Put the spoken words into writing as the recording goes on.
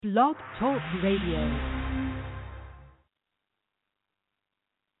Blog Talk Radio.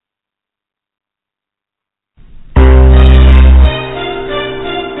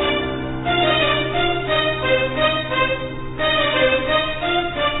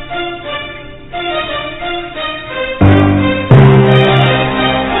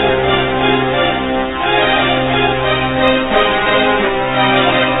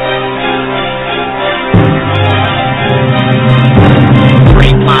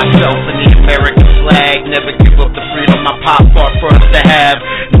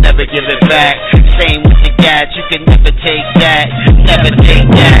 Never give it back. Same with the gas, you can never take that. Never take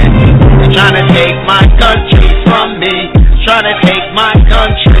that. They're trying to take my country from me. Trying to take my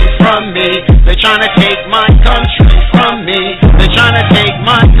country from me. They're trying to take my country from me. They're trying to take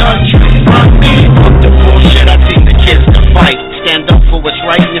my country from me. Fuck the bullshit, I think the kids to fight. Stand up for what's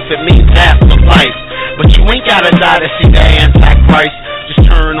right, and if it means afterlife. But you ain't gotta die to see the Antichrist. Just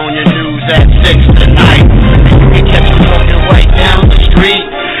turn on your news at 6 tonight. You can catch me walking right down the street.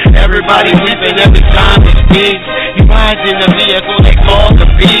 Everybody weeping every time he speaks. He rides in the vehicle they call the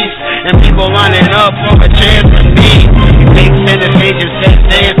beast, and people lining up for a chance with me. He makes sanitation set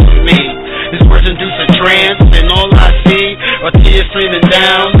dance with me. His words induce a trance, and all I see are tears streaming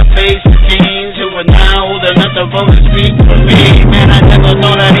down the face of teens who are now old enough to vote and speak for me. Man, I never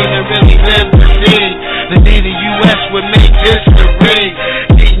thought I'd even really live to see the day the U.S. would make history.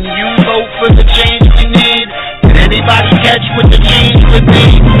 Didn't you vote for the change we need? Did anybody catch what the change would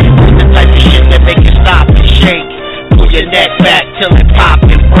be? It's the type of shit that make you stop and shake. Pull your neck back till it pop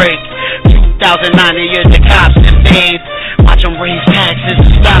and break. 2009, the year the cops invade. Watch them raise taxes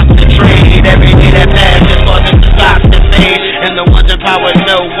and stop the trade. Every day that passes causes the stocks to fade. And the ones in power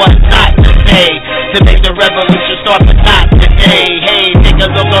know what not to say to make the revolution start, but not today. Hey, take a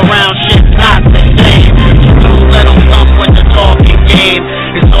look around, shit's not the same. So don't let them come with the talking game.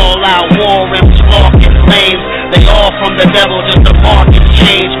 It's all out war and we sparking flames. They all from the devil, just the market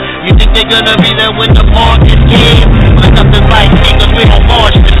change. You think they're gonna be there when the market game? But nothing like me, cause we don't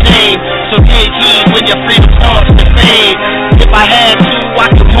march the same. So take heed when your freedom starts to fade. If I had to, I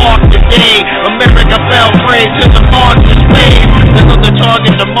could mark the day America fell prey to the Marxist wave. Look up the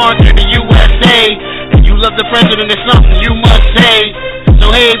target, the march of the USA. If you love the president, it's something you must say.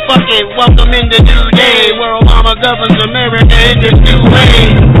 So hey, fuck it, welcome in the new day, where Obama governs America in this new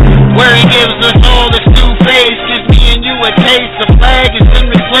way, where he gives us all this new face, gives me and you a taste. The flag has been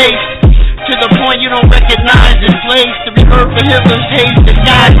replaced to the point you don't recognize its place. To be heard for Hitler's hate,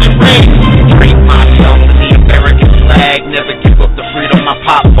 disguised in race. Drink myself in the American flag. Never give up the freedom my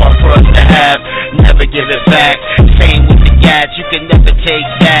pop fought for us to have. Never give it back. Same with the gas, you can never take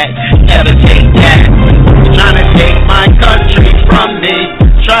that. Never take that. They're trying to take my country from me.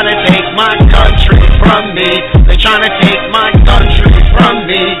 Trying to take my country from me. They're trying to take my country from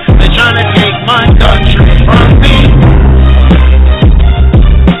me. They're trying to take my country from me.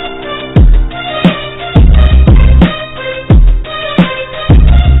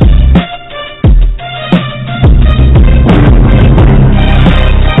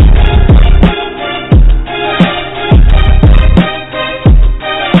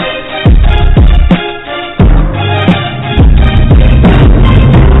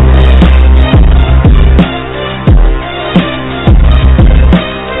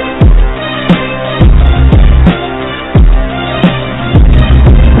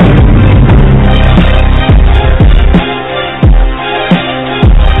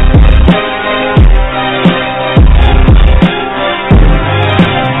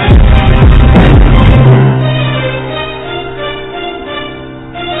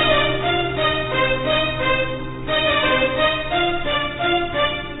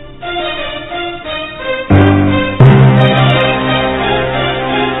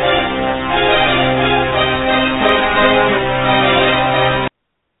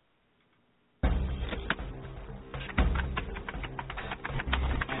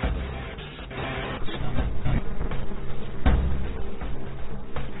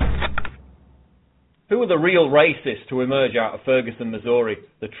 Who were the real racists to emerge out of Ferguson, Missouri,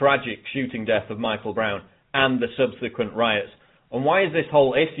 the tragic shooting death of Michael Brown, and the subsequent riots? And why is this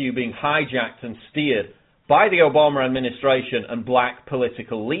whole issue being hijacked and steered by the Obama administration and black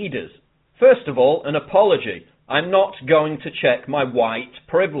political leaders? First of all, an apology. I'm not going to check my white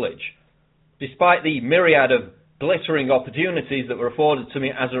privilege. Despite the myriad of glittering opportunities that were afforded to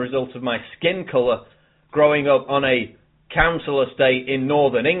me as a result of my skin colour growing up on a council estate in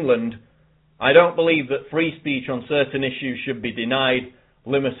northern England, I don't believe that free speech on certain issues should be denied,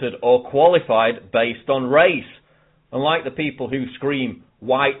 limited or qualified based on race. Unlike the people who scream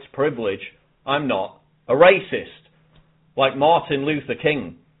white privilege, I'm not a racist. Like Martin Luther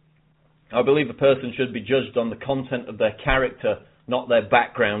King, I believe a person should be judged on the content of their character, not their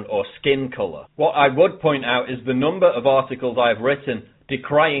background or skin colour. What I would point out is the number of articles I have written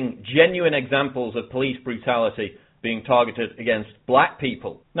decrying genuine examples of police brutality being targeted against black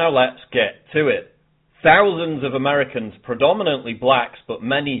people. Now let's get to it. Thousands of Americans, predominantly blacks, but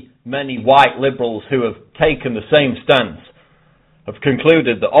many white liberals who have taken the same stance, have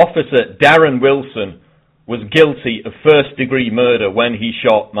concluded that Officer Darren Wilson was guilty of first-degree murder when he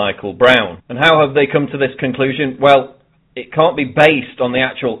shot Michael Brown. And how have they come to this conclusion? Well, it can't be based on the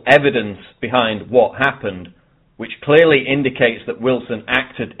actual evidence behind what happened, which clearly indicates that Wilson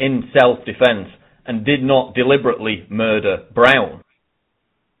acted in self-defense and did not deliberately murder Brown.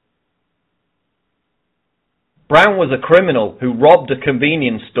 Brown was a criminal who robbed a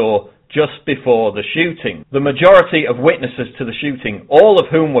convenience store just before the shooting. The majority of witnesses to the shooting, all of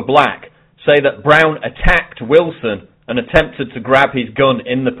whom were black, say that Brown attacked Wilson and attempted to grab his gun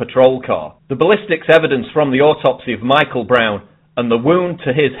in the patrol car. The ballistics evidence from the autopsy of Michael Brown and the wound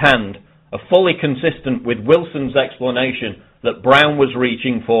to his hand are fully consistent with Wilson's explanation that Brown was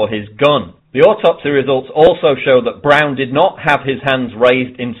reaching for his gun. The autopsy results also show that Brown did not have his hands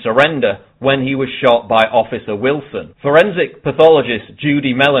raised in surrender when he was shot by Officer Wilson. Forensic pathologist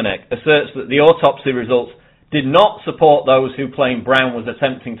Judy Melinek asserts that the autopsy results did not support those who claim Brown was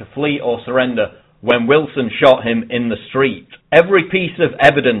attempting to flee or surrender when Wilson shot him in the street. Every piece of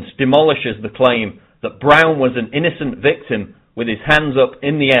evidence demolishes the claim that Brown was an innocent victim with his hands up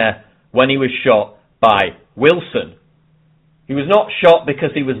in the air when he was shot by Wilson. He was not shot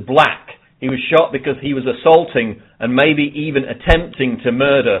because he was black. He was shot because he was assaulting and maybe even attempting to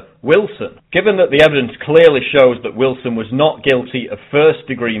murder Wilson. Given that the evidence clearly shows that Wilson was not guilty of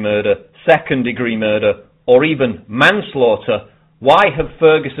first-degree murder, second-degree murder, or even manslaughter, why have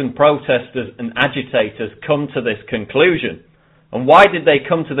Ferguson protesters and agitators come to this conclusion? And why did they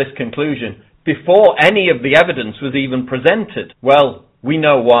come to this conclusion before any of the evidence was even presented? Well, we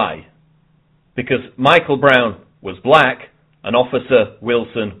know why. Because Michael Brown was black and Officer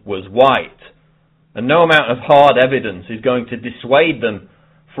Wilson was white. And no amount of hard evidence is going to dissuade them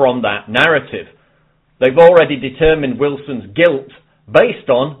from that narrative. They've already determined Wilson's guilt based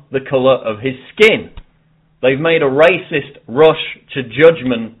on the colour of his skin. They've made a racist rush to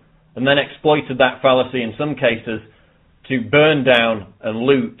judgment and then exploited that fallacy in some cases to burn down and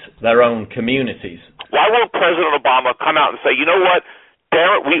loot their own communities. Why won't President Obama come out and say, you know what,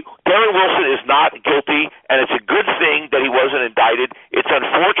 Darren Wilson is not guilty, and it's a good thing that he wasn't indicted. It's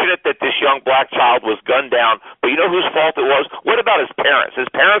unfortunate that this young black child was gunned down, but you know whose fault it was? What about his parents? His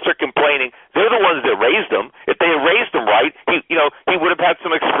parents are complaining. They're the ones that raised him. If they had raised him right, he would have had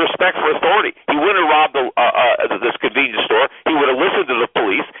some respect for authority. He wouldn't have robbed this convenience store. He would have listened to the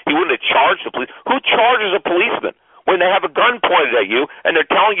police. He wouldn't have charged the police. Who charges a policeman? When they have a gun pointed at you and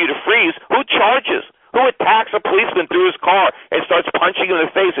they're telling you to freeze, who charges? Who attacks a policeman through his car and starts punching him in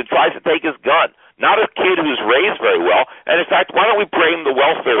the face and tries to take his gun? Not a kid who's raised very well. And in fact, why don't we blame the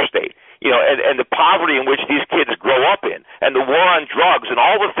welfare state? And the poverty in which these kids grow up in, and the war on drugs, and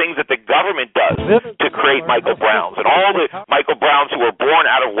all the things that the government does to create Michael Browns, and all the Michael Browns who were born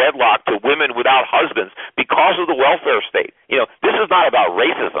out of wedlock to women without husbands because of the welfare state. This is not about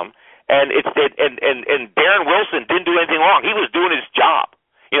racism. And Darren Wilson didn't do anything wrong. He was doing his job.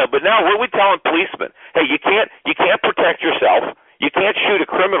 But now what are we telling policemen? Hey, you can't protect yourself. You can't shoot a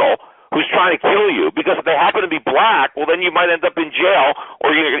criminal who's trying to kill you because if they happen to be black, well, then you might end up in jail,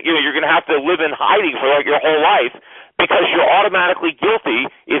 or you're going to have to live in hiding for like your whole life because you're automatically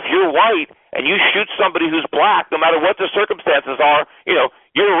guilty if you're white and you shoot somebody who's black, no matter what the circumstances are.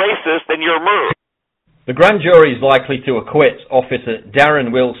 You're a racist and you're a murderer. The grand jury is likely to acquit Officer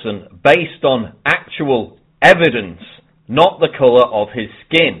Darren Wilson based on actual evidence, not the colour of his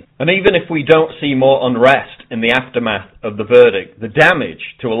skin. And even if we don't see more unrest in the aftermath of the verdict, the damage,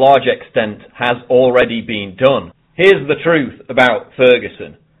 to a large extent, has already been done. Here's the truth about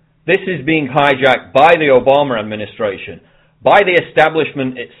Ferguson. This is being hijacked by the Obama administration, by the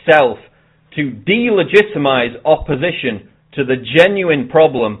establishment itself, to delegitimize opposition to the genuine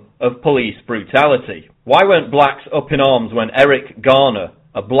problem of police brutality. Why weren't blacks up in arms when Eric Garner,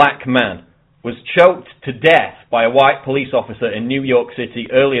 a black man, was choked to death by a white police officer in New York City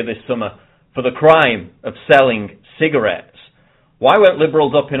earlier this summer for the crime of selling cigarettes? Why weren't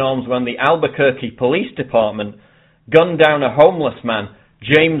liberals up in arms when the Albuquerque Police Department gunned down a homeless man,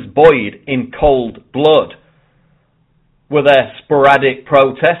 James Boyd, in cold blood? Were there sporadic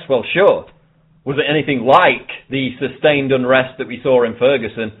protests? Well, sure. Was it anything like the sustained unrest that we saw in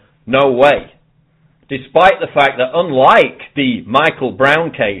Ferguson? No way. Despite the fact that, unlike the Michael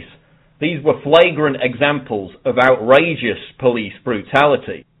Brown case, These were flagrant examples of outrageous police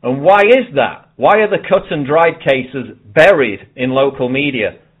brutality. And why is that? Why are the cut-and-dried cases buried in local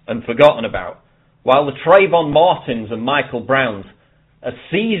media and forgotten about, while the Trayvon Martins and Michael Browns are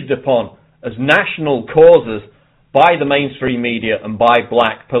seized upon as national causes by the mainstream media and by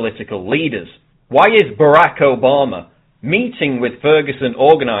black political leaders? Why is Barack Obama meeting with Ferguson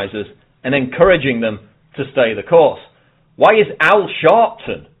organisers and encouraging them to stay the course? Why is Al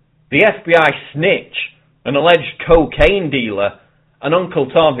Sharpton, the FBI snitch, an alleged cocaine dealer, and Uncle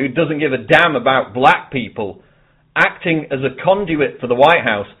Tom who doesn't give a damn about black people, acting as a conduit for the White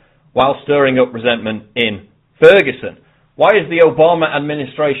House while stirring up resentment in Ferguson? Why is the Obama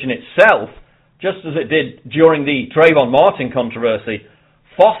administration itself, just as it did during the Trayvon Martin controversy,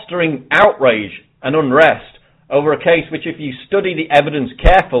 fostering outrage and unrest over a case which, if you study the evidence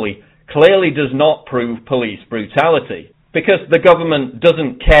carefully, clearly does not prove police brutality? Because the government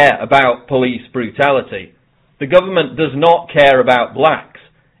doesn't care about police brutality. The government does not care about blacks.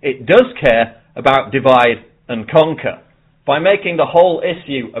 It does care about divide and conquer. By making the whole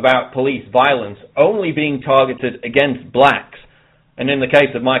issue about police violence only being targeted against blacks, and in the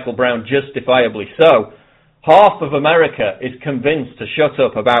case of Michael Brown, justifiably so, half of America is convinced to shut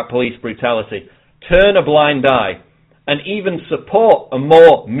up about police brutality, turn a blind eye, and even support a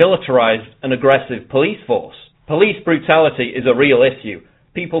more militarized and aggressive police force. Police brutality is a real issue.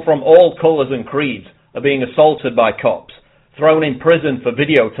 People from all colors and creeds are being assaulted by cops, thrown in prison for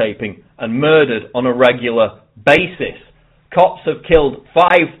videotaping, and murdered on a regular basis. Cops have killed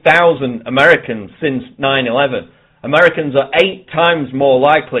 5,000 Americans since 9/11. Americans are 8 times more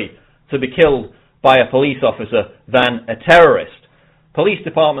likely to be killed by a police officer than a terrorist. Police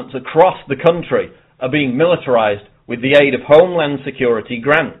departments across the country are being militarized with the aid of Homeland Security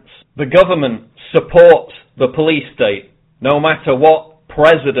grants. The government supports the police state, no matter what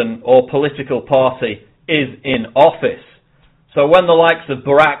president or political party is in office. So when the likes of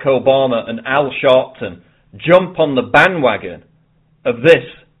Barack Obama and Al Sharpton jump on the bandwagon of this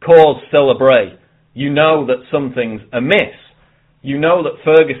cause célèbre, you know that something's amiss. You know that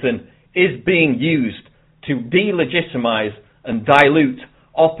Ferguson is being used to delegitimize and dilute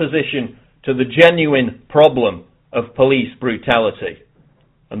opposition to the genuine problem of police brutality.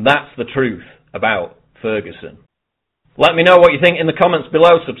 And that's the truth about Ferguson. Let me know what you think in the comments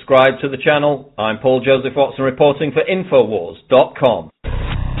below. Subscribe to the channel. I'm Paul Joseph Watson reporting for Infowars.com.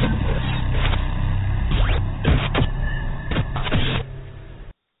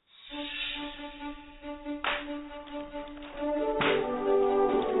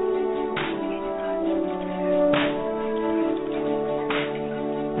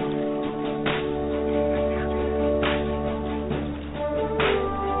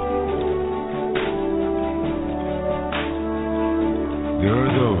 There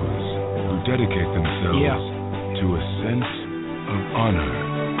are those who dedicate themselves to a sense of honor,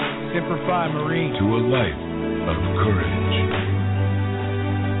 to a life of courage,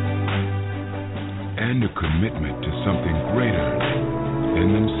 and a commitment to something greater than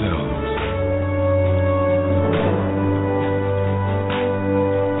themselves.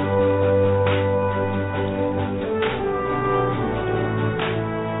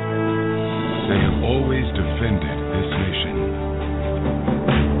 They have always defended this nation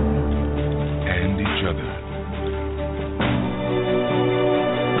and each other.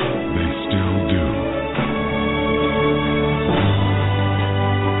 They still do.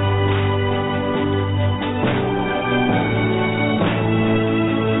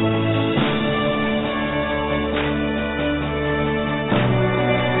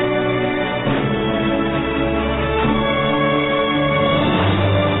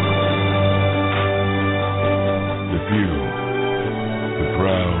 The few, the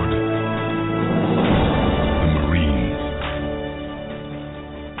proud, the Marines.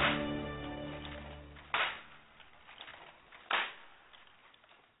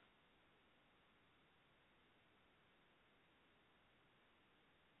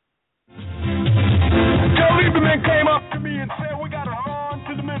 Joe Lieberman came up to me and said, we got to run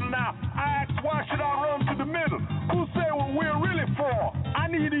to the middle now. I asked, why should I run to the middle? Who said what we're really for? I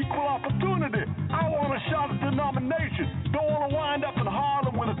need equal opportunity. I want a shot at the nomination. Don't want to wind up in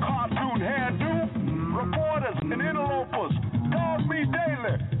Harlem with a cartoon hairdo. Reporters and interlopers dog me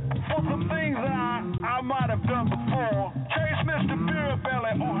daily for some things that I might have done before. Chase Mr. Beer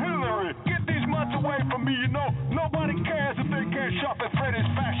Belly or Hillary. Get these mutts away from me, you know. Nobody cares if they can't shop at Freddy's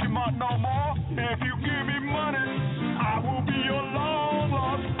Fashion Mart no more. If you give me money, I will be your long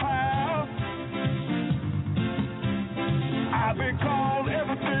lost pal. I've been called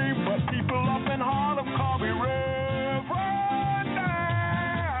everything, but people up in Harlem call me Reverend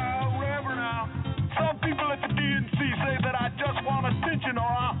now.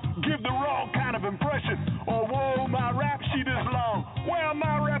 of impression. Or whoa, my rap sheet is long. Where are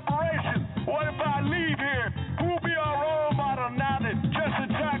my reparations? What if I leave here? Who'll be our role model now that Jesse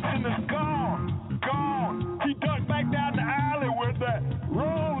Jackson is gone? Gone. He ducked back down the alley with that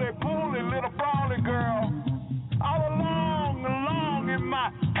roly-poly little brawly girl. All along in my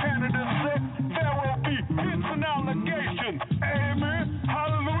candidacy, there will be hits and allegations. Amen.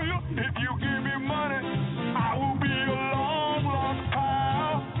 Hallelujah. If you give me money, I will be a long lost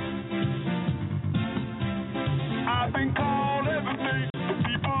pal. I've been called everything. The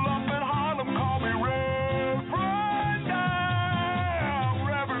people up in Harlem call me Reverend now.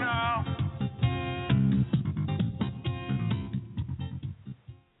 Reverend now.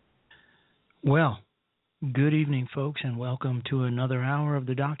 Well, good evening, folks, and welcome to another hour of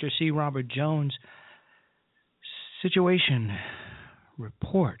the Dr. C. Robert Jones Situation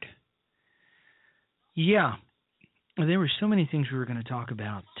Report. Yeah, there were so many things we were going to talk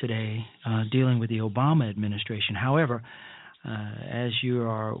about today dealing with the Obama administration. However, as you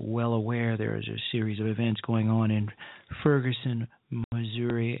are well aware, there is a series of events going on in Ferguson,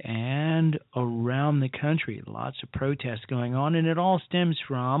 Missouri, and around the country. Lots of protests going on, and it all stems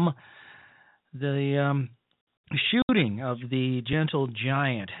from the shooting of the gentle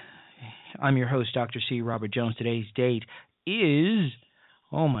giant. I'm your host, Dr. C. Robert Jones. Today's date is,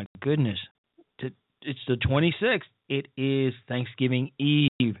 oh my goodness, it's the 26th. It is Thanksgiving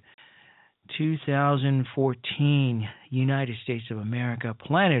Eve, 2014, United States of America,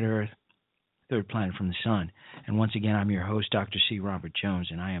 planet Earth, third planet from the sun. And once again, I'm your host, Dr. C. Robert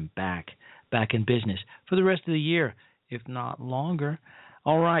Jones, and I am back in business for the rest of the year, if not longer.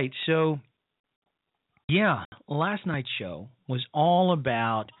 All right, so yeah, last night's show was all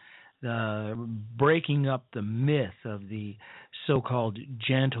about breaking up the myth of the so-called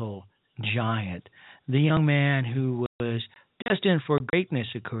gentle giant, the young man who was destined for greatness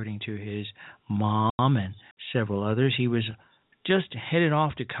according to his mom and several others. He was just headed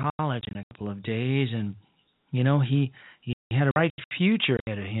off to college in a couple of days, and you know, he had a bright future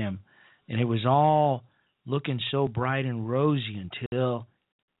ahead of him, and it was all looking so bright and rosy until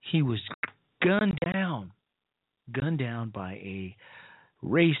he was gunned down by a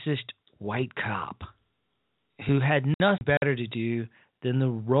racist white cop who had nothing better to do than to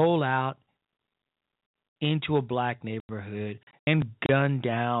roll out into a black neighborhood and gun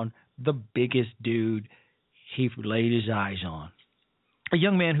down the biggest dude he laid his eyes on. A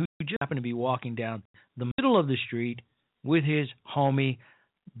young man who just happened to be walking down the middle of the street with his homie,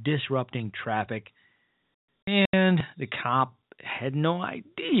 disrupting traffic, and the cop had no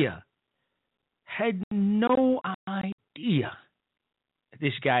idea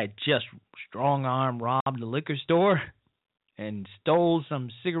this guy had just strong-arm robbed a liquor store and stole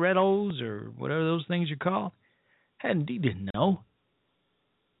some cigarettos or whatever those things are called. He didn't know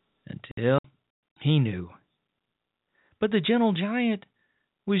until he knew. But the gentle giant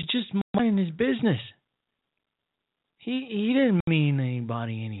was just minding his business. He didn't mean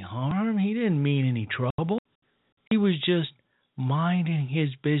anybody any harm. He didn't mean any trouble. He was just minding his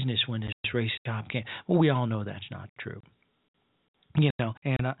business when this racist cop came. Well, we all know that's not true.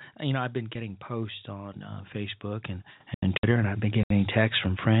 I've been getting posts on Facebook and Twitter, and I've been getting texts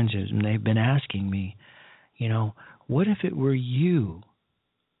from friends, and they've been asking me, what if it were you?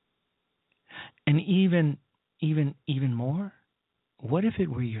 And even more, what if it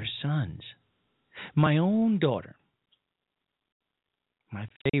were your sons? My own daughter, my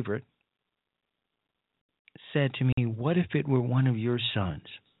favorite, said to me, what if it were one of your sons?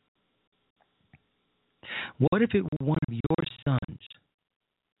 What if it were one of your sons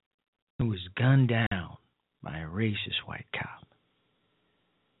who was gunned down by a racist white cop?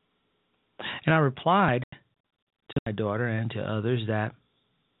 And I replied to my daughter and to others that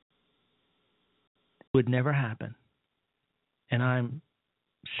it would never happen. And I'm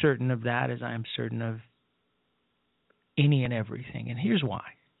certain of that, as I am certain of any and everything. And here's why.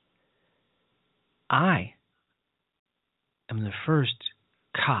 I am the first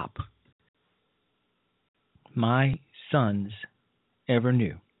cop my sons ever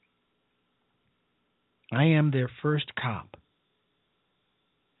knew. I am their first cop.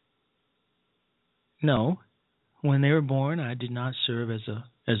 No, when they were born, I did not serve as a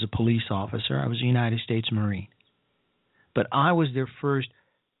police officer. I was a United States Marine. But I was their first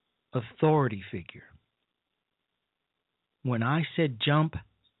authority figure. When I said jump,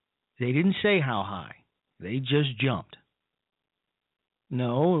 they didn't say how high. They just jumped.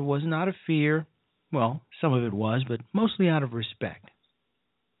 No, it was not a fear. Well, some of it was, but mostly out of respect.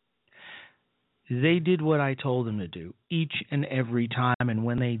 They did what I told them to do each and every time, and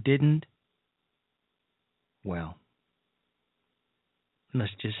when they didn't, well,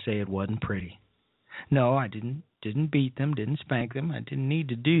 let's just say it wasn't pretty. No, I didn't beat them, didn't spank them. I didn't need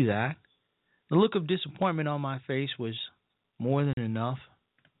to do that. The look of disappointment on my face was more than enough.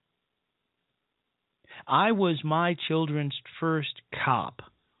 I was my children's first cop.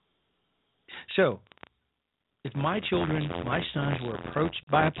 So, if my children, my sons, were approached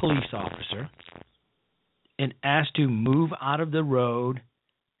by a police officer and asked to move out of the road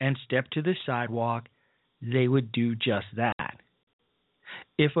and step to the sidewalk, they would do just that.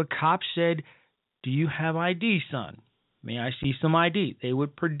 If a cop said, "Do you have ID, son? May I see some ID?" they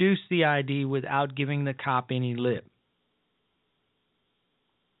would produce the ID without giving the cop any lip.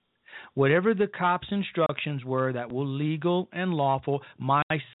 Whatever the cop's instructions were that were legal and lawful, my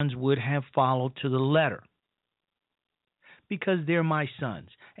sons would have followed to the letter. Because they're my sons,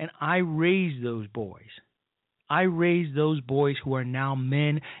 and I raised those boys. I raised those boys who are now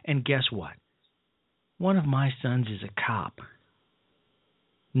men, and guess what? One of my sons is a cop.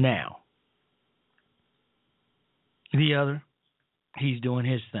 Now, the other, he's doing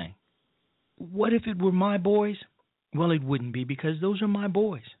his thing. What if it were my boys? Well, it wouldn't be, because those are my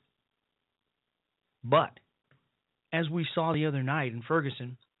boys. But, as we saw the other night in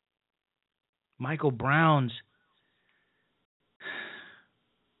Ferguson, Michael Brown's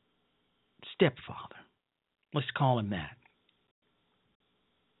stepfather, let's call him that,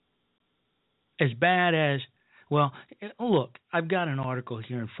 as bad as, well, look, I've got an article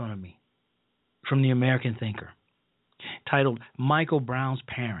here in front of me from the American Thinker titled "Michael Brown's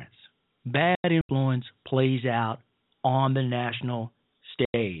Parents. Bad Influence Plays Out on the National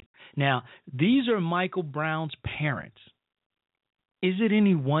Stage." Now, these are Michael Brown's parents. Is it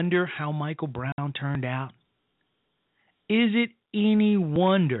any wonder how Michael Brown turned out? Is it any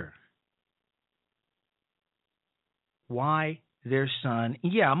wonder why their son,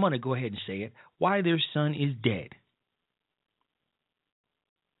 I'm going to go ahead and say it, why their son is dead?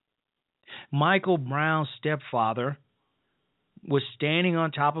 Michael Brown's stepfather was standing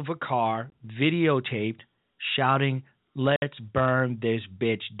on top of a car, videotaped, shouting, "Let's burn this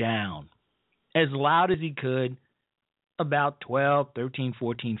bitch down," as loud as he could, about 12, 13,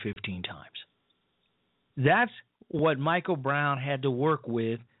 14, 15 times. That's what Michael Brown had to work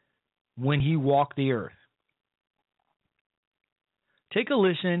with when he walked the earth. Take a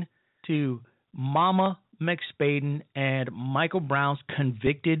listen to Mama McSpaden and Michael Brown's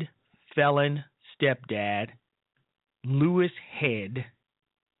convicted felon stepdad, Lewis Head.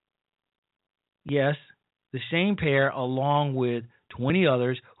 Yes, the same pair, along with 20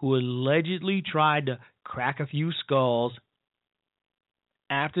 others who allegedly tried to crack a few skulls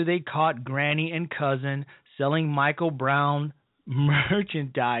after they caught Granny and Cousin selling Michael Brown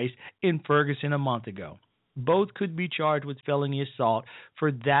merchandise in Ferguson a month ago. Both could be charged with felony assault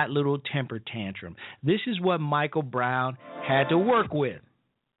for that little temper tantrum. This is what Michael Brown had to work with.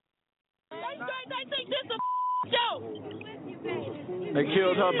 They think this is a joke. They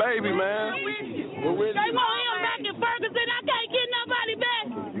killed her baby, man. They want him back in Ferguson. I can't get nobody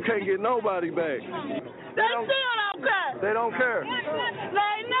back. You can't get nobody back. They still don't care. They don't care. They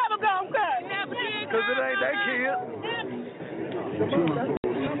ain't never gonna care. Because it ain't their kid.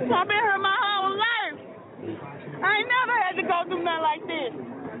 I've been here my whole life. I ain't never had to go through nothing like this.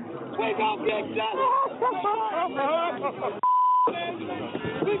 We gonna get shot.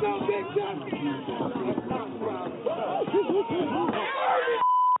 We gonna get shot.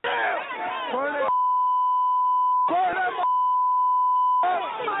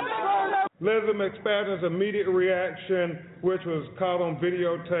 Leslie McSpadden's immediate reaction, which was caught on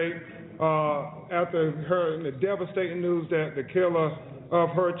videotape after hearing the devastating news that the killer of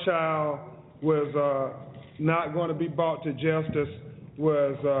her child was not going to be brought to justice,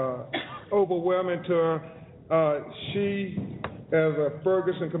 was overwhelming to her. She, as a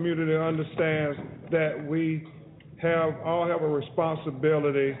Ferguson community, understands that we all have a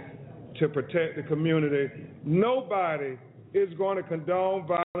responsibility to protect the community. Nobody is going to condone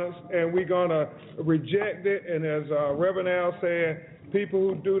violence, and we're going to reject it. And as Reverend Al said, people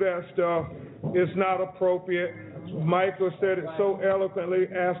who do that stuff, it's not appropriate. Michael said it so eloquently,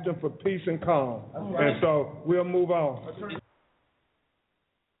 asking for peace and calm. Right. And so we'll move on.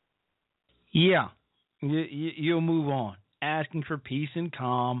 Yeah, you'll move on, asking for peace and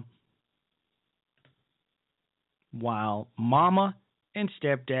calm, while Mama and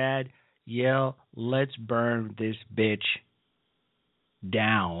Stepdad yell, "Let's burn this bitch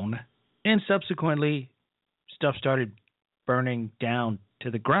down," and subsequently stuff started burning down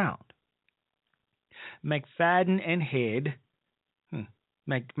to the ground. McSpadden and Head,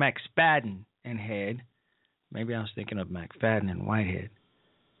 maybe I was thinking of McFadden and Whitehead,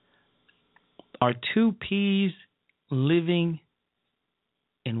 are two peas living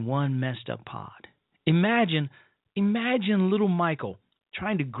in one messed up pod. Imagine little Michael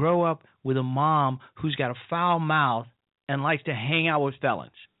trying to grow up with a mom who's got a foul mouth and likes to hang out with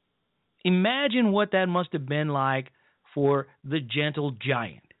felons. Imagine what that must have been like for the gentle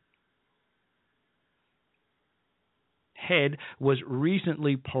giant. Head was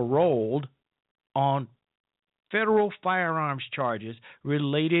recently paroled on federal firearms charges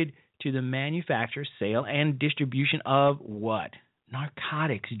related to the manufacture, sale, and distribution of what?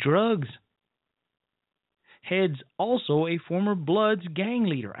 Narcotics, drugs. Head's also a former Bloods gang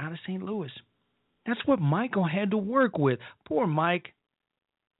leader out of St. Louis. That's what Michael had to work with. Poor Mike.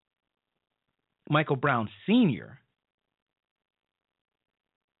 Michael Brown Sr.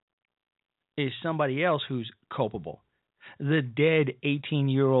 is somebody else who's culpable. The dead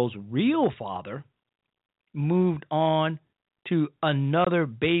 18-year-old's real father moved on to another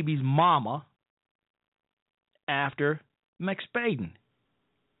baby's mama after McSpaden.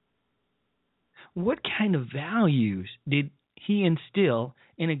 What kind of values did he instill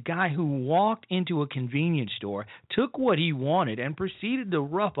in a guy who walked into a convenience store, took what he wanted, and proceeded to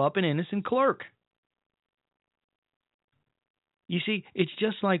rough up an innocent clerk? You see, it's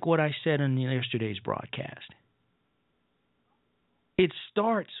just like what I said in yesterday's broadcast. It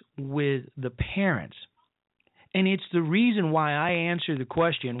starts with the parents. And it's the reason why I answered the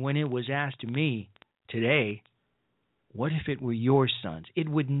question when it was asked to me today, what if it were your sons? It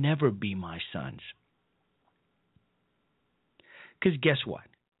would never be my sons. Because guess what?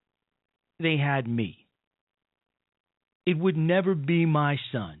 They had me. It would never be my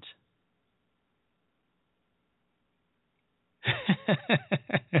sons.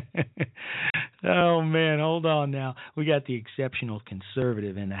 Oh, man, hold on now. We got the exceptional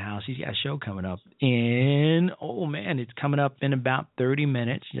conservative in the house. He's got a show coming up it's coming up in about 30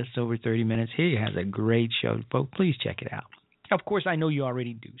 minutes, just over 30 minutes. He has a great show, folks. Please check it out. Of course, I know you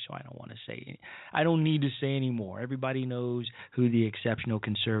already do, so I don't want to say I don't need to say any more. Everybody knows who the exceptional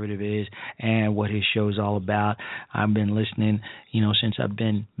conservative is and what his show is all about. I've been listening, since I've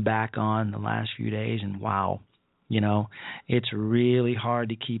been back on the last few days, and wow, it's really hard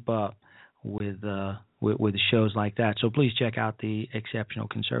to keep up with shows like that. So please check out the Exceptional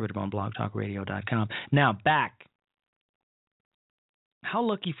Conservative on blogtalkradio.com. Now back. How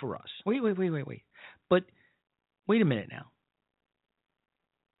lucky for us. Wait. But wait a minute now.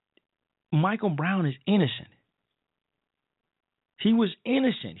 Michael Brown is innocent. He was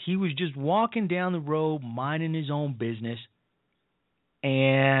innocent. He was just walking down the road, minding his own business,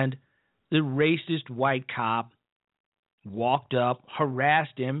 and the racist white cop walked up,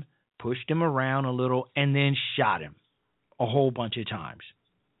 harassed him, pushed him around a little, and then shot him a whole bunch of times.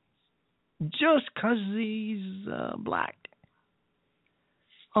 Just because he's black.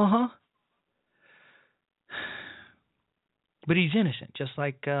 But he's innocent, just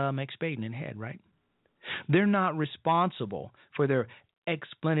like McSpaden and Head, right? They're not responsible for their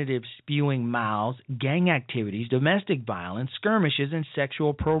expletive spewing mouths, gang activities, domestic violence, skirmishes, and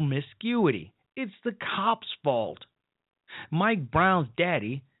sexual promiscuity. It's the cops' fault. Mike Brown's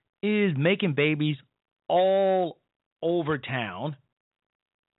daddy is making babies all over town.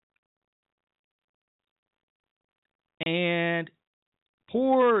 And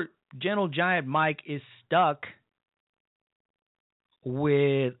poor gentle giant Mike is stuck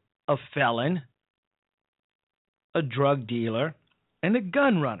with a felon, a drug dealer, and a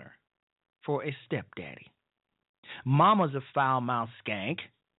gun runner for a stepdaddy. Mama's a foul-mouthed skank.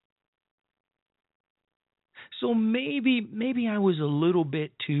 So maybe I was a little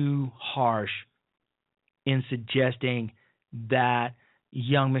bit too harsh in suggesting that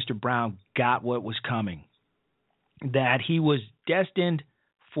young Mr. Brown got what was coming, that he was destined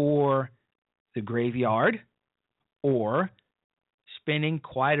for the graveyard or spending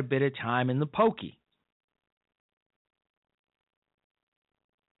quite a bit of time in the pokey.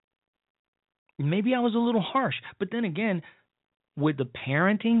 Maybe I was a little harsh, but then again, with the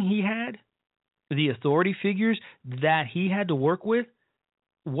parenting he had, the authority figures that he had to work with,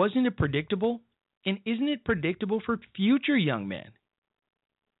 wasn't it predictable? And isn't it predictable for future young men?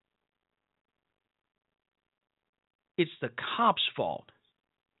 It's the cops' fault.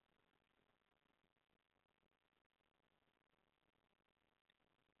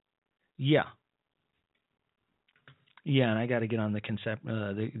 Yeah, and I got to get on the conservative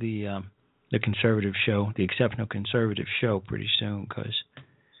show, the Exceptional Conservative show, pretty soon, because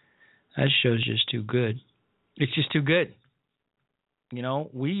that show's just too good. It's just too good.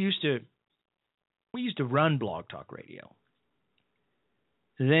 We used to run Blog Talk Radio.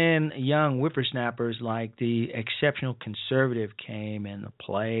 Then young whippersnappers like the Exceptional Conservative came into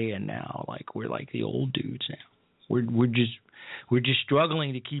play, and now we're like the old dudes now. We're just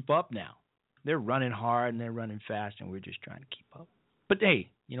struggling to keep up now. They're running hard and they're running fast, and we're just trying to keep up. But hey,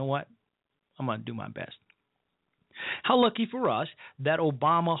 you know what? I'm going to do my best. How lucky for us that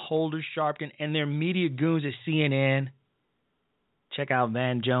Obama, Holder, Sharpton, and their media goons at CNN, check out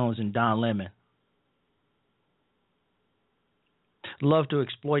Van Jones and Don Lemon, love to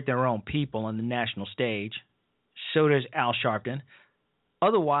exploit their own people on the national stage. So does Al Sharpton.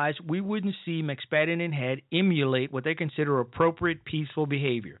 Otherwise, we wouldn't see McSpadden and Head emulate what they consider appropriate peaceful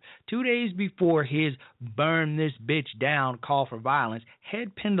behavior. 2 days before his burn this bitch down call for violence,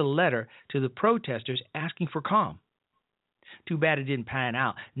 Head penned a letter to the protesters asking for calm. Too bad it didn't pan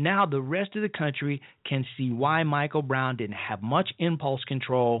out. Now the rest of the country can see why Michael Brown didn't have much impulse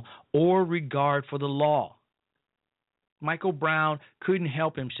control or regard for the law. Michael Brown couldn't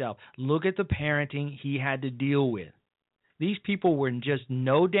help himself. Look at the parenting he had to deal with. These people were just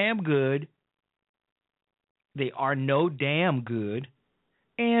no damn good. They are no damn good.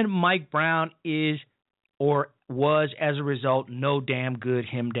 And Mike Brown is or was, as a result, no damn good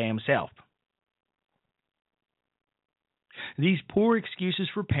him damn self. These poor excuses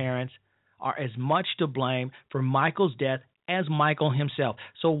for parents are as much to blame for Michael's death as Michael himself.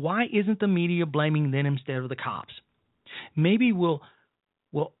 So why isn't the media blaming them instead of the cops? Maybe we'll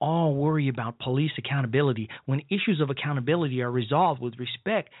all worry about police accountability when issues of accountability are resolved with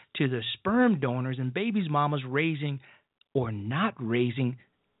respect to the sperm donors and babies' mamas raising or not raising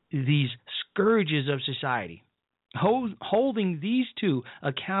these scourges of society. Holding these two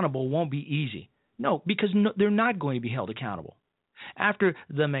accountable won't be easy. No, because they're not going to be held accountable. After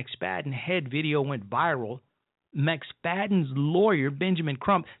the McSpadden Head video went viral, McSpadden's lawyer, Benjamin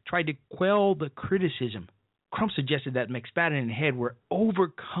Crump, tried to quell the criticism. Crump suggested that McSpadden and Head were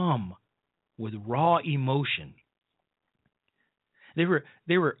overcome with raw emotion. They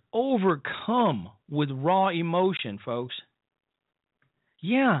were overcome with raw emotion, folks.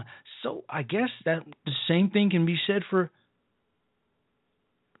 Yeah, so I guess that the same thing can be said for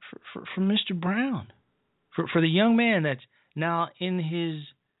Mr. Brown, for the young man that's now in his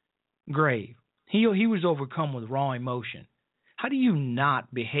grave. He was overcome with raw emotion. How do you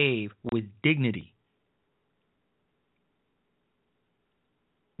not behave with dignity?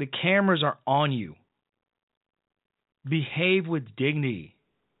 The cameras are on you. Behave with dignity.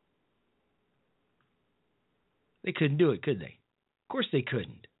 They couldn't do it, could they? Of course they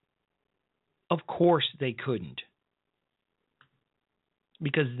couldn't. Of course they couldn't.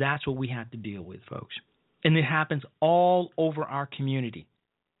 Because that's what we have to deal with, folks. And it happens all over our community.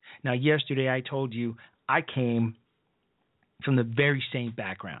 Now, yesterday I told you I came from the very same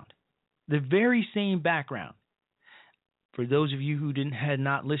background. The very same background. For those of you who had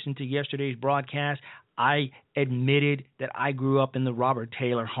not listened to yesterday's broadcast, I admitted that I grew up in the Robert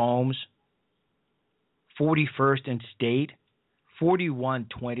Taylor homes, 41st and State,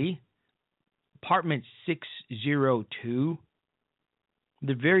 4120, apartment 602,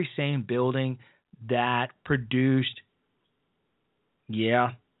 the very same building that produced,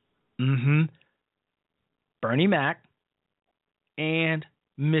 Bernie Mac and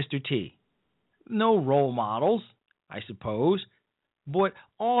Mr. T. No role models, I suppose, but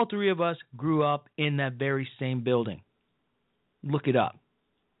all three of us grew up in that very same building. Look it up.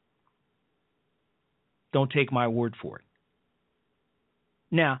 Don't take my word for it.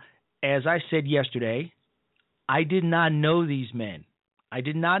 Now, as I said yesterday, I did not know these men. I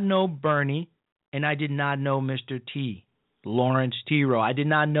did not know Bernie, and I did not know Mr. T, Lawrence T. Rowe. I did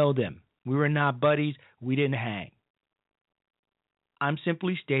not know them. We were not buddies. We didn't hang. I'm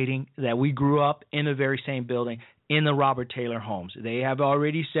simply stating that we grew up in the very same building in the Robert Taylor homes. They have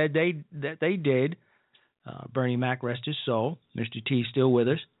already said that they did. Bernie Mac, rest his soul. Mr. T still with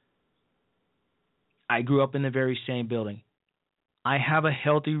us. I grew up in the very same building. I have a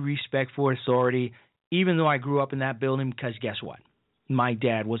healthy respect for authority, even though I grew up in that building, because guess what? My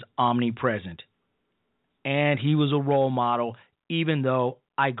dad was omnipresent. And he was a role model, even though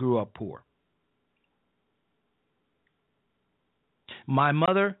I grew up poor. My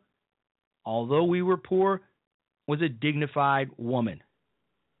mother, although we were poor, was a dignified woman.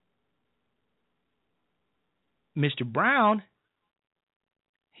 Mr. Brown,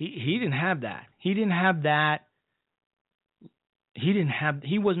 he didn't have that. He didn't have that.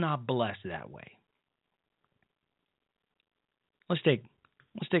 He was not blessed that way. Let's take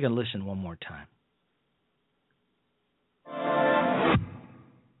a listen one more time.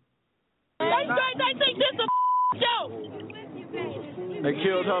 They think this a joke. They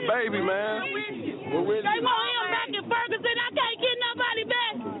killed her baby, man. They want him back in Ferguson. I can't get nobody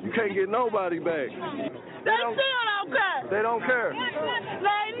back. You can't get nobody back. They still don't care. They don't care.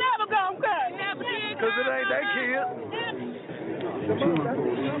 They ain't never gonna care. Because it ain't their kid.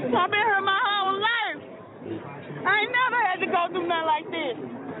 I've been here my whole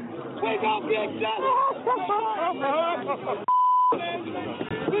We gonna get justice.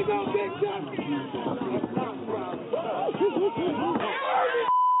 We gonna get justice.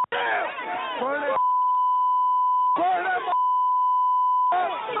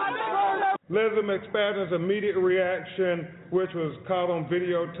 Leslie McSpadden's immediate reaction, which was caught on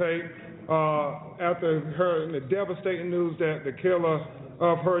videotape after her the devastating news that the killer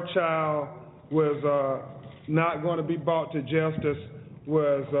of her child was not going to be brought to justice,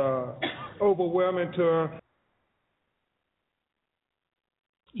 was overwhelming to her.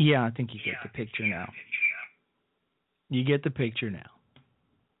 Yeah, I think you get the picture now. You get the picture now.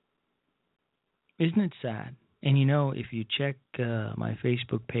 Isn't it sad? And you know, if you check my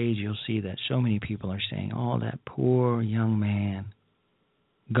Facebook page, you'll see that so many people are saying, oh, that poor young man,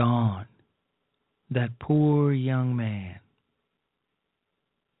 gone. That poor young man.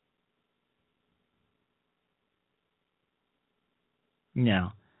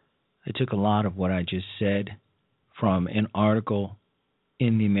 Now, I took a lot of what I just said from an article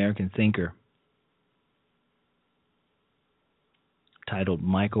in the American Thinker titled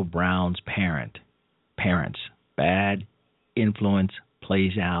Michael Brown's Parents. Bad influence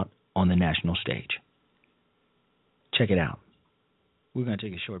plays out on the national stage. Check it out. We're going to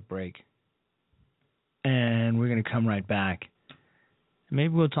take a short break. And we're going to come right back.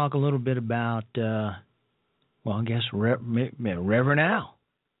 Maybe we'll talk a little bit about, I guess Reverend Al.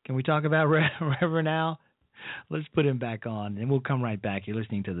 Can we talk about Reverend Al? Let's put him back on, and we'll come right back. You're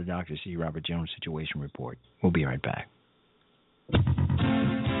listening to the Dr. C. Robert Jones Situation Report. We'll be right back.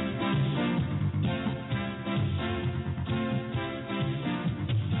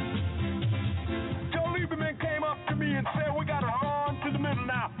 And said we gotta run to the middle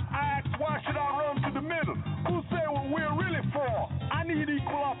now. I asked, why should I run to the middle? Who said what we're really for? I need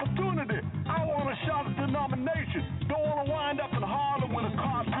equal opportunity. I want a shot at the nomination. Don't want to wind up in Harlem with a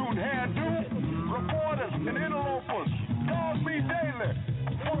cartoon hairdo. Reporters and interlopers dog me daily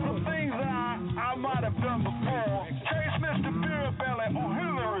for some things that I might have done before. Chase Mr. Beerbelly or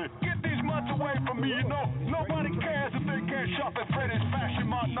Hillary. Get these mutts away from me. You know, nobody cares if they can't shop at Freddy's Fashion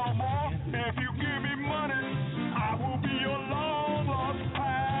Mart no more. If you give me money, I will be your long lost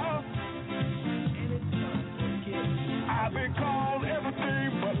pal. I've been called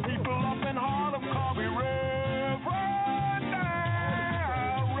everything, but people up in Harlem call me Reverend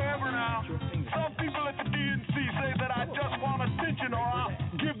now, Reverend now. Some people at the DNC say that I just want attention, or I'll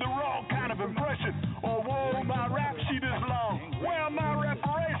give the wrong kind of impression. Or whoa, my rap sheet is long. Where are my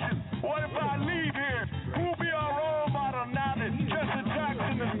reparations? What if I leave here? Who'll be our role model now that Jesse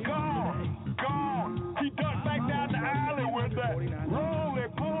Jackson is gone? Gone. He ducked back down the alley with that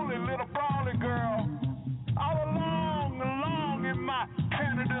roly-poly little brawly girl. All along in my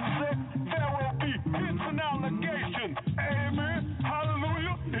candidacy, there will be hits and allegations. Amen.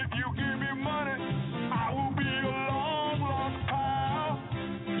 Hallelujah. If you give me money, I will be a long-lost pal.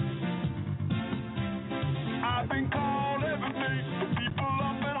 I've been called everything. The people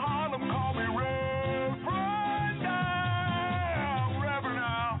up in Harlem call me Reverend now, Reverend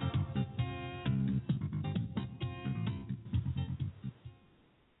now.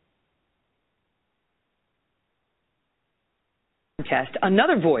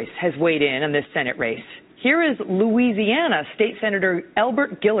 Another voice has weighed in on this Senate race. Here is Louisiana State Senator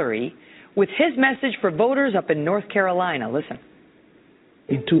Albert Guillory with his message for voters up in North Carolina. Listen.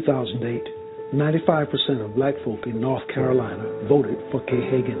 In 2008, 95% of black folk in North Carolina voted for Kay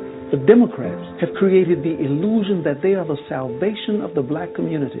Hagan. The Democrats have created the illusion that they are the salvation of the black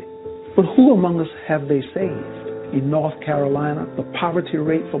community. But who among us have they saved? In North Carolina, the poverty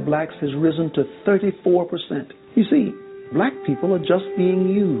rate for blacks has risen to 34%. You see, black people are just being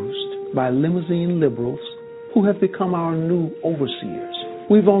used by limousine liberals who have become our new overseers.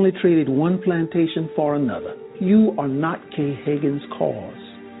 We've only traded one plantation for another. You are not Kay Hagan's cause,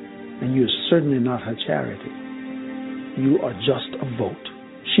 and you're certainly not her charity. You are just a vote.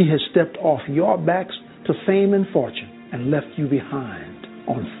 She has stepped off your backs to fame and fortune and left you behind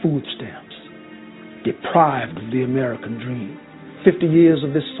on food stamps, deprived of the American dream. 50 years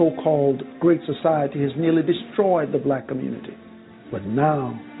of this so-called great society has nearly destroyed the black community. But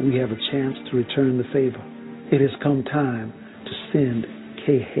now we have a chance to return the favor. It has come time to send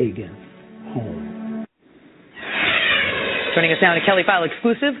Kay Hagan home. Joining us now in a Kelly File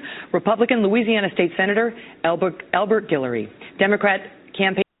exclusive, Republican Louisiana State Senator Albert Guillory. Democrat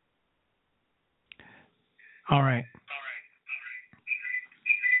campaign. All right.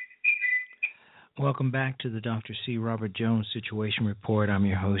 Welcome back to the Dr. C. Robert Jones Situation Report. I'm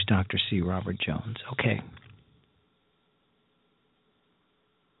your host, Dr. C. Robert Jones. Okay.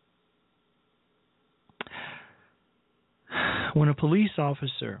 When a police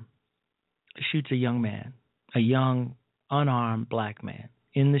officer shoots a young man, a young, unarmed black man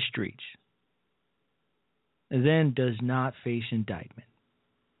in the streets, then does not face indictment.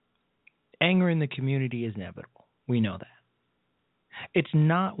 Anger in the community is inevitable. We know that. It's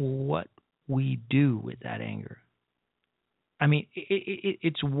not what we do with that anger. I mean,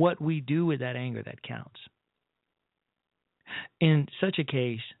 it's what we do with that anger that counts. In such a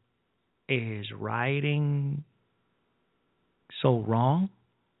case, is rioting so wrong?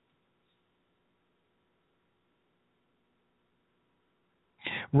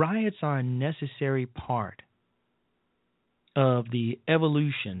 Riots are a necessary part of the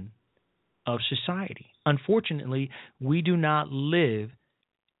evolution of society. Unfortunately, we do not live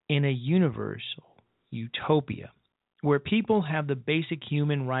in a universal utopia where people have the basic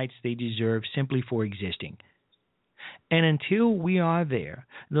human rights they deserve simply for existing. And until we are there,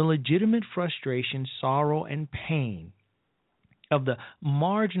 the legitimate frustration, sorrow, and pain of the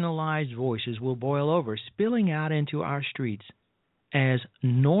marginalized voices will boil over, spilling out into our streets as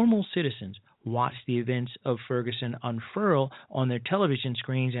normal citizens watch the events of Ferguson unfurl on their television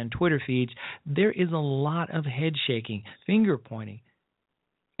screens and Twitter feeds. There is a lot of head shaking, finger pointing,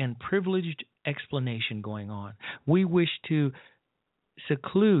 and privileged explanation going on. We wish to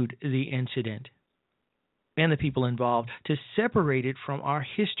seclude the incident and the people involved, to separate it from our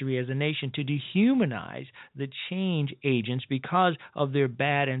history as a nation, to dehumanize the change agents because of their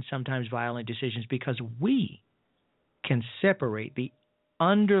bad and sometimes violent decisions, because we can separate the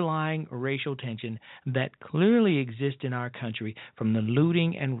underlying racial tension that clearly exists in our country from the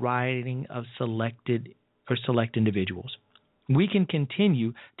looting and rioting of select individuals. We can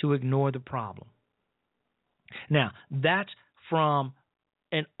continue to ignore the problem. Now, that's from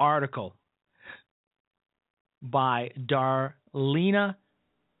an article by Darlena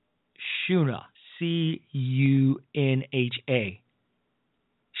Cunha, Cunha.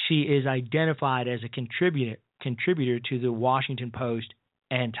 She is identified as a contributor to the Washington Post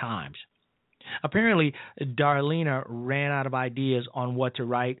and Times. Apparently, Darlena ran out of ideas on what to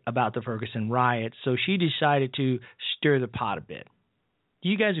write about the Ferguson riots, so she decided to stir the pot a bit. Do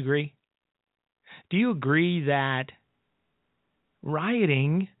you guys agree? Do you agree that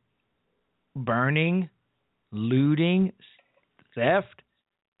rioting, burning, looting, theft,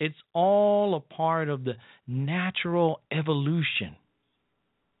 it's all a part of the natural evolution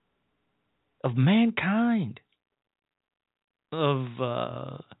of mankind, of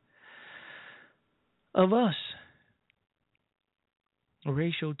us?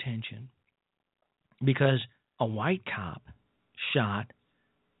 Racial tension, because a white cop shot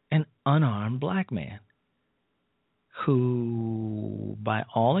an unarmed black man who, by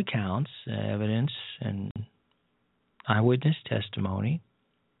all accounts, evidence, and eyewitness testimony,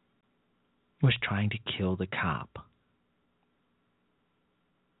 was trying to kill the cop.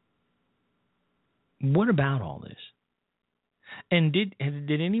 What about all this? And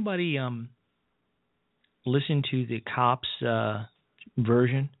did anybody listen to the cop's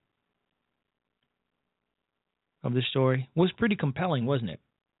version of the story? It was pretty compelling, wasn't it?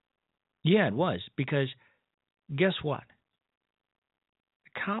 Yeah, it was, because guess what?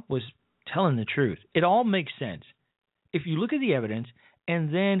 The cop was telling the truth. It all makes sense. If you look at the evidence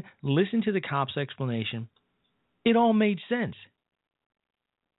and then listen to the cop's explanation, it all made sense.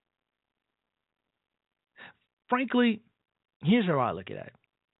 Frankly, here's how I look at it.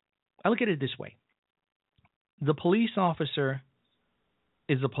 I look at it this way. The police officer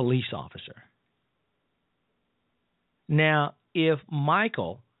is a police officer. Now, if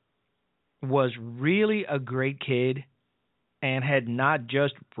Michael was really a great kid and had not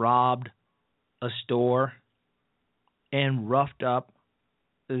just robbed a store and roughed up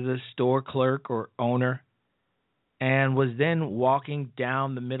the store clerk or owner and was then walking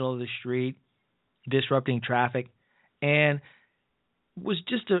down the middle of the street disrupting traffic and he was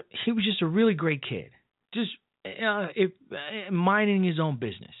just a really great kid, just minding his own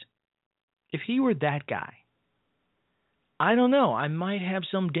business. If he were that guy, I don't know, I might have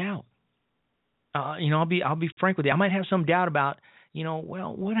some doubt. I'll be frank with you. I might have some doubt about,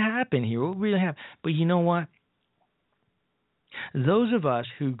 well, what happened here? What really happened? But you know what? Those of us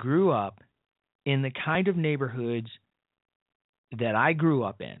who grew up in the kind of neighborhoods that I grew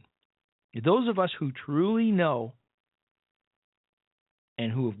up in, those of us who truly know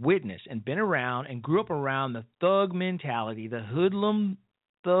and who have witnessed and been around and grew up around the thug mentality, the hoodlum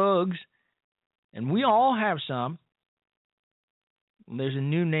thugs, and we all have some. There's a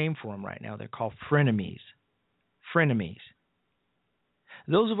new name for them right now. They're called frenemies. Frenemies.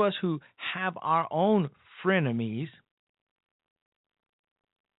 Those of us who have our own frenemies,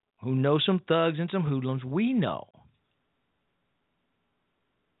 who know some thugs and some hoodlums, we know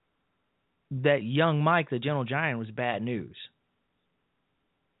that young Mike, the gentle giant, was bad news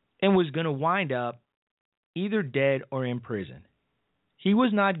and was going to wind up either dead or in prison. He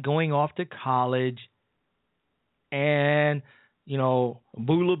was not going off to college and, boola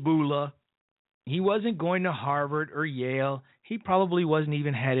boola. He wasn't going to Harvard or Yale. He probably wasn't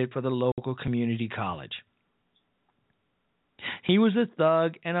even headed for the local community college. He was a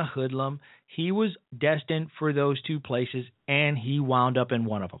thug and a hoodlum. He was destined for those two places, and he wound up in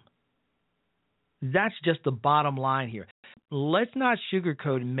one of them. That's just the bottom line here. Let's not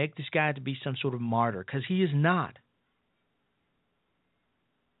sugarcoat and make this guy out to be some sort of martyr, because he is not.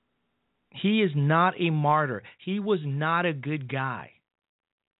 He is not a martyr. He was not a good guy.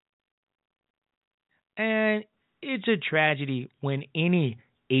 And it's a tragedy when any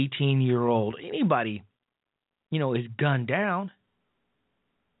 18-year-old, anybody, is gunned down.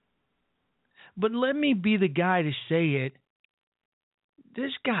 But let me be the guy to say it.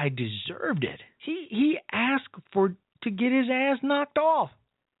 This guy deserved it. He asked to get his ass knocked off.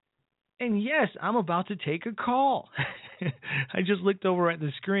 And yes, I'm about to take a call. I just looked over at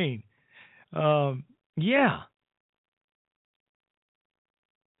the screen. Yeah.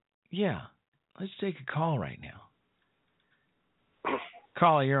 Let's take a call right now.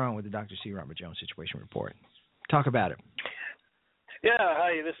 Caller, you're on with the Dr. C. Robert Jones Situation Report. Talk about it. Yeah,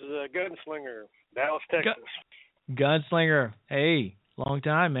 hi, this is a Gunslinger, Dallas, Texas. Gunslinger, hey, long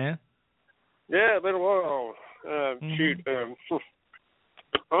time, man. Yeah, been a while.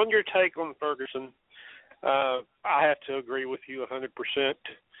 On your take on Ferguson, I have to agree with you 100%.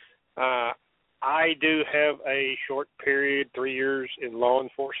 I do have a short period, 3 years in law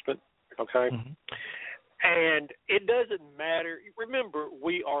enforcement, okay? Mm-hmm. And it doesn't matter. Remember,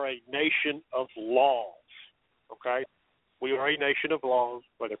 we are a nation of laws, okay? We are a nation of laws,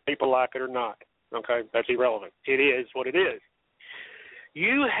 whether people like it or not, okay? That's irrelevant. It is what it is.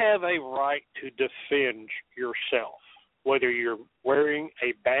 You have a right to defend yourself, whether you're wearing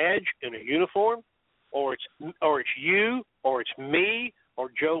a badge and a uniform, or it's you, or it's me, or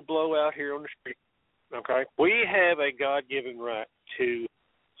Joe Blow out here on the street, okay? We have a God-given right to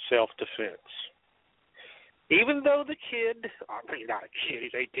self-defense. Even though the kid, he's not a kid,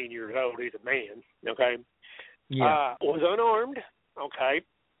 he's 18 years old, he's a man, okay, was unarmed, okay?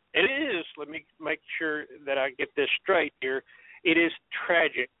 It is, let me make sure that I get this straight here, it is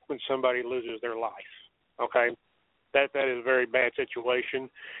tragic when somebody loses their life, okay? That is a very bad situation.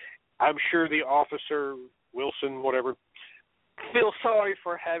 I'm sure the officer, Wilson, whatever, feels sorry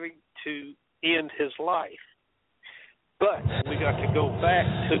for having to end his life. But we got to go back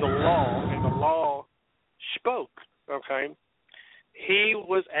to the law, and the law spoke, okay? He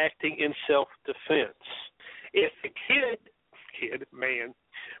was acting in self-defense. If the man,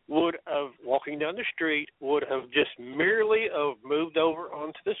 would have, walking down the street, would have just merely moved over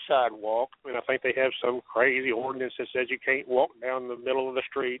onto the sidewalk, and I think they have some crazy ordinance that says you can't walk down the middle of the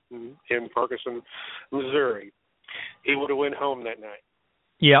street in Ferguson, Missouri, he would have went home that night.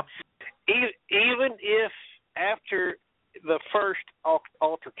 Yep. Even if after the first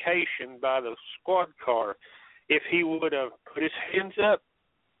altercation by the squad car, if he would have put his hands up,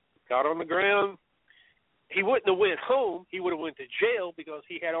 got on the ground, he wouldn't have went home. He would have went to jail because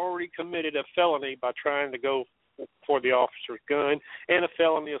he had already committed a felony by trying to go for the officer's gun and a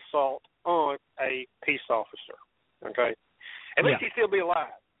felony assault on a peace officer. Okay? At least he'd still be alive.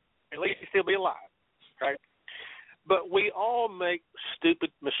 Okay? But we all make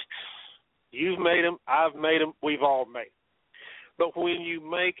stupid mistakes. You've made them. I've made them. We've all made them. But when you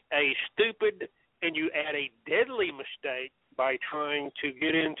make a stupid and you add a deadly mistake by trying to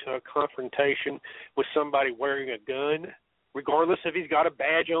get into a confrontation with somebody wearing a gun, regardless if he's got a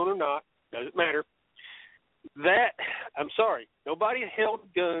badge on or not, doesn't matter. I'm sorry, nobody held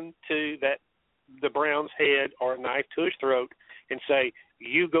a gun to the Brown's head or a knife to his throat and say,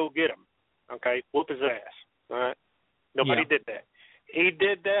 you go get him, okay, whoop his ass, all right? Nobody did that. He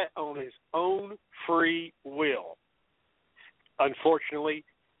did that on his own free will. Unfortunately,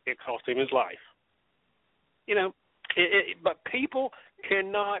 it cost him his life. But people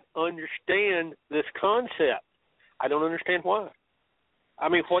cannot understand this concept. I don't understand why. I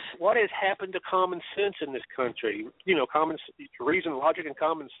mean, what has happened to common sense in this country? Common reason, logic, and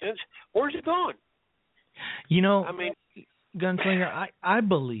common sense. Where's it gone? I mean, Gunslinger, I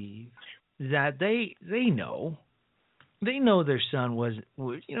believe that they know their son was.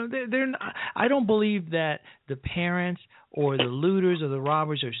 They're not, I don't believe that the parents or the looters or the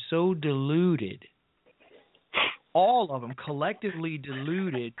robbers are so deluded. All of them collectively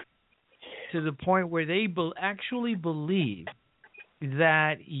deluded to the point where they actually believe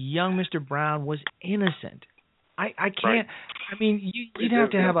that young Mr. Brown was innocent. I can't. Right. I mean, you'd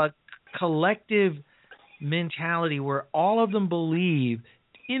have to have a collective mentality where all of them believe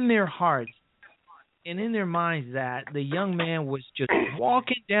in their hearts and in their minds that the young man was just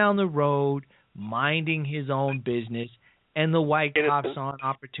walking down the road, minding his own business, and the white cop saw an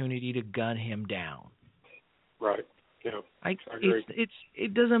opportunity to gun him down. Right. Yeah. I agree.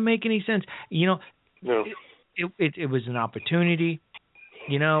 It doesn't make any sense. No. It was an opportunity,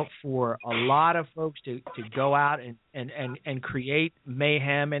 for a lot of folks to go out and create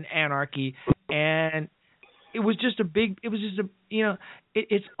mayhem and anarchy, and it was just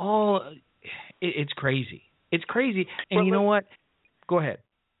it's crazy. It's crazy. And you know what? Go ahead.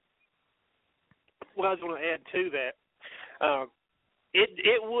 Well, I was going to add to that.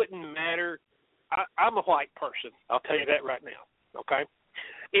 It wouldn't matter. I'm a white person. I'll tell you that right now. Okay?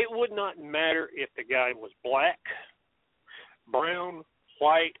 It would not matter if the guy was black, brown,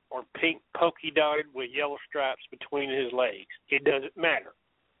 white, or pink polka dotted with yellow stripes between his legs. It doesn't matter.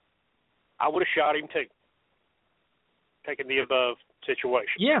 I would have shot him too. Taking the above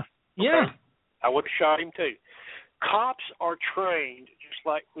situation. Yeah. Yeah. Okay? I would have shot him too. Cops are trained, just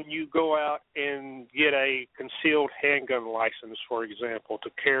like when you go out and get a concealed handgun license, for example, to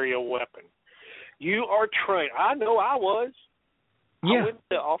carry a weapon. You are trained. I know I was. Yeah. I went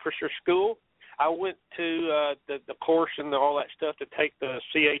to officer school. I went to the course and all that stuff to take the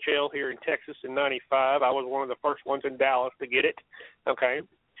CHL here in Texas in 95. I was one of the first ones in Dallas to get it. Okay.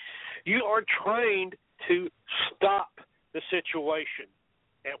 You are trained to stop the situation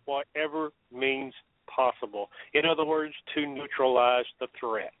at whatever means possible. In other words, to neutralize the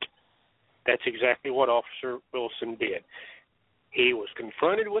threat. That's exactly what Officer Wilson did. He was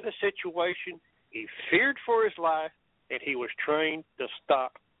confronted with a situation, he feared for his life, and he was trained to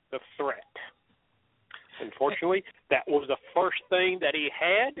stop the threat. Unfortunately, that was the first thing that he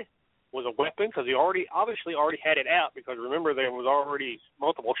had was a weapon, because he obviously already had it out, because remember there was already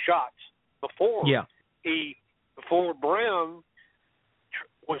multiple shots before before Brown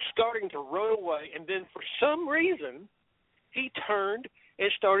was starting to run away, and then for some reason he turned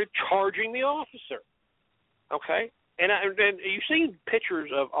and started charging the officer. Okay, and you've seen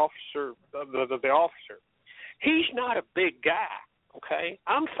pictures of the officer. He's not a big guy. Okay,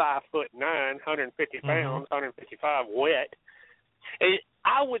 I'm 5'9", 150 pounds, 155 wet, and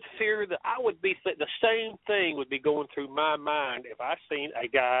I would fear that the same thing would be going through my mind if I seen a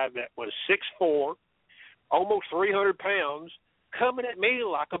guy that was 6'4", almost 300 pounds, coming at me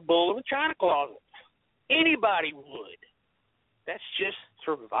like a bull in a china closet. Anybody would. That's just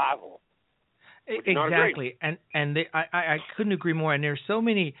survival. Exactly, and I couldn't agree more. And there's so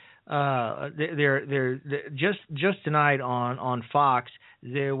many. Just tonight on Fox,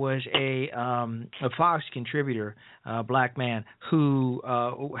 there was a Fox contributor, black man who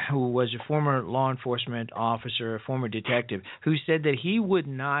was a former law enforcement officer, a former detective, who said that he would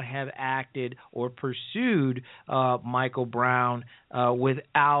not have acted or pursued Michael Brown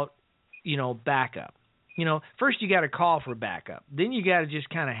without backup. First you got to call for backup. Then you got to just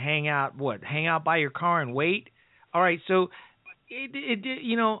kind of hang out by your car and wait. All right, so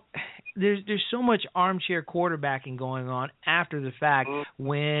there's so much armchair quarterbacking going on after the fact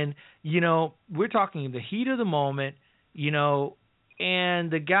when, we're talking the heat of the moment, and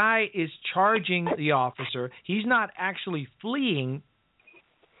the guy is charging the officer. He's not actually fleeing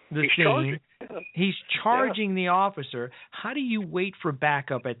the scene. He's charging the officer. How do you wait for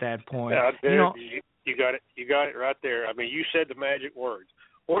backup at that point? You got it. You got it right there. I mean, you said the magic words.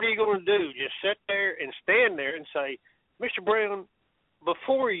 What are you going to do? Just sit there and stand there and say, Mr. Brown,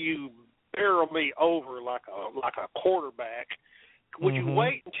 before you barrel me over like a quarterback, would you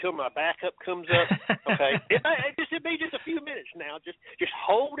wait until my backup comes up? Okay, it'd be just a few minutes now. Just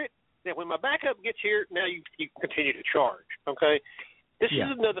hold it. Now, when my backup gets here, now you continue to charge. Okay, this is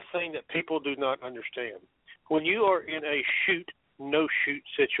another thing that people do not understand. When you are in a no-shoot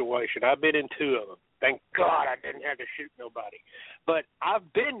situation, I've been in two of them. Thank God I didn't have to shoot nobody, but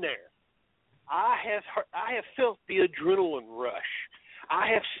I've been there. I have felt the adrenaline rush. I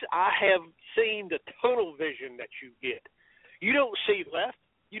have seen the tunnel vision that you get. You don't see left.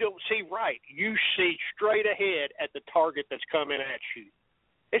 You don't see right. You see straight ahead at the target that's coming at you.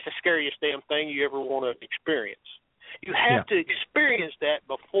 It's the scariest damn thing you ever want to experience. You have to experience that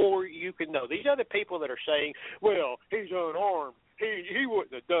before you can know. These other people that are saying, well, he's unarmed, he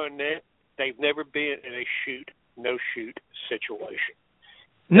wouldn't have done that. They've never been in a no-shoot situation.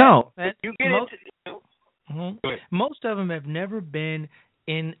 No. You get most of them have never been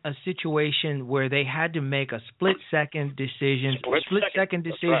in a situation where they had to make a split-second decisions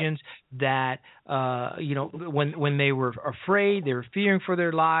that, when they were afraid, they were fearing for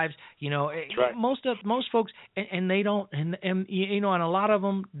their lives. Most folks, and they don't, and and a lot of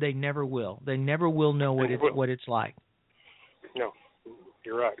them, they never will. They never will know what it's like. No,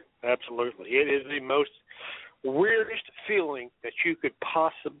 you're right. Absolutely, it is the most weirdest feeling that you could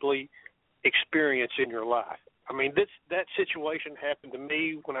possibly experience in your life. I mean, that situation happened to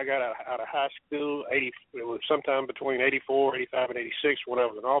me when I got out of high school. It was sometime between 84, 85, and 86 when I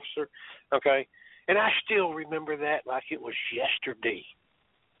was an officer. Okay, and I still remember that like it was yesterday.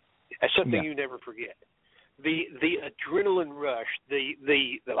 That's something you never forget. The adrenaline rush, the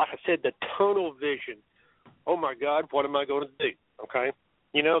like I said, the tunnel vision. Oh my God, what am I going to do? Okay,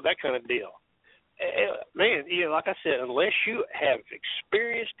 that kind of deal. Man, like I said, unless you have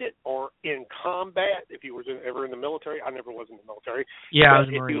experienced it or in combat, if you were ever in the military, I never was in the military. Yeah, I was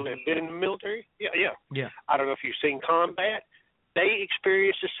if Marine. you have been in the military, yeah. I don't know if you've seen combat. They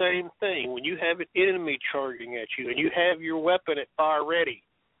experience the same thing. When you have an enemy charging at you and you have your weapon at fire ready,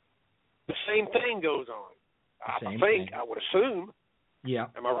 the same thing goes on. I would assume. Yeah.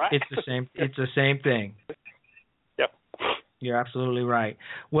 Am I right? It's the same. It's the same thing. Yep. You're absolutely right.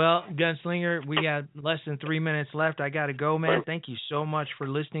 Well, Gunslinger, we got less than 3 minutes left. I got to go, man. Thank you so much for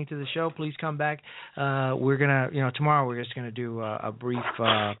listening to the show. Please come back. We're going to, tomorrow we're just going to do a brief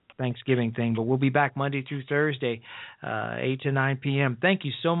Thanksgiving thing, but we'll be back Monday through Thursday, 8 to 9 p.m. Thank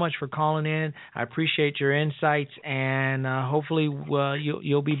you so much for calling in. I appreciate your insights, and hopefully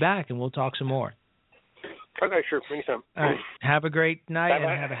you'll be back, and we'll talk some more. Okay, sure. Anytime. All right. Have a great night, and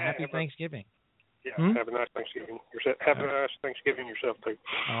have a happy Thanksgiving. Yeah, have a nice Thanksgiving. Have a nice Thanksgiving yourself, too.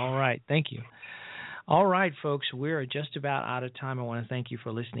 All right. Thank you. All right, folks, we're just about out of time. I want to thank you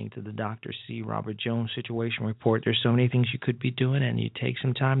for listening to the Dr. C. Robert Jones Situation Report. There's so many things you could be doing, and you take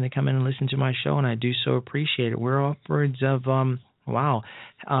some time to come in and listen to my show, and I do so appreciate it. We're upwards of 500,000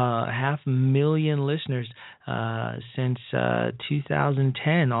 listeners since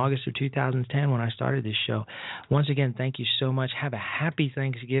 2010, August of 2010, when I started this show. Once again, thank you so much. Have a happy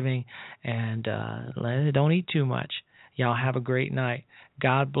Thanksgiving, and don't eat too much. Y'all have a great night.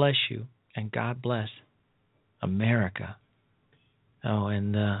 God bless you, and God bless America. Oh,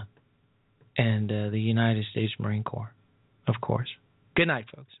 and the United States Marine Corps, of course. Good night,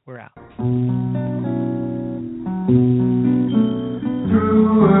 folks. We're out.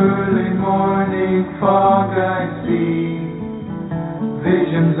 Through early morning fog I see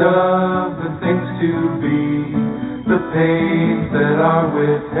visions of the things to be, the pains that are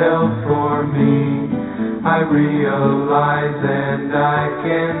withheld for me. I realize and I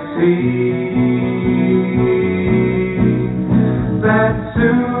can see that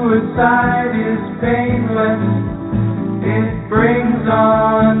suicide is painless. It brings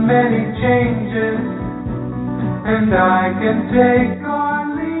on many changes, and I can take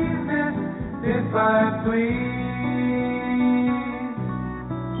or leave it if I please.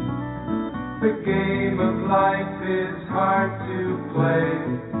 The game of life is hard to play.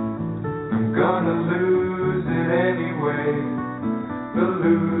 I'm gonna lose it anyway. The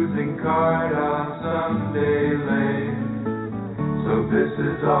losing card I'll someday lay. So this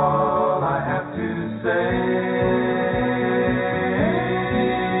is all I have to say.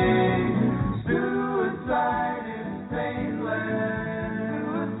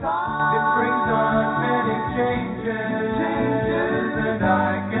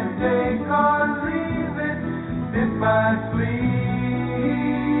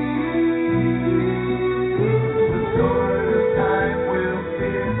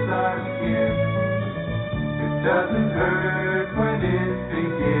 Doesn't hurt when it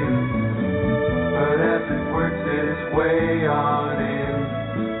begins, but as it works its way on in,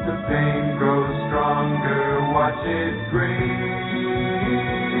 the pain grows stronger, watch it grin.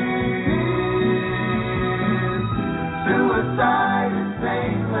 Suicide is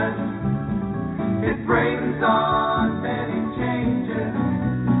painless, it brings on many changes,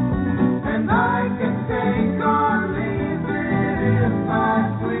 and I can take or leave it if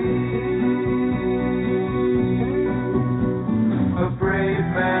I please.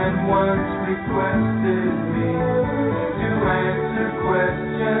 Man once requested me to answer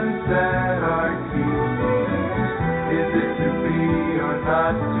questions that are key. Is it to be or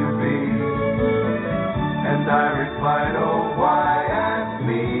not to be? And I replied, oh, why ask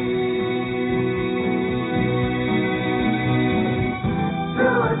me?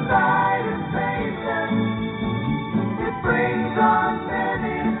 Suicide is painless. It brings on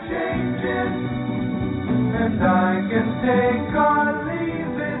many changes, and I can take or leave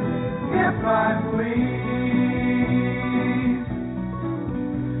if I please.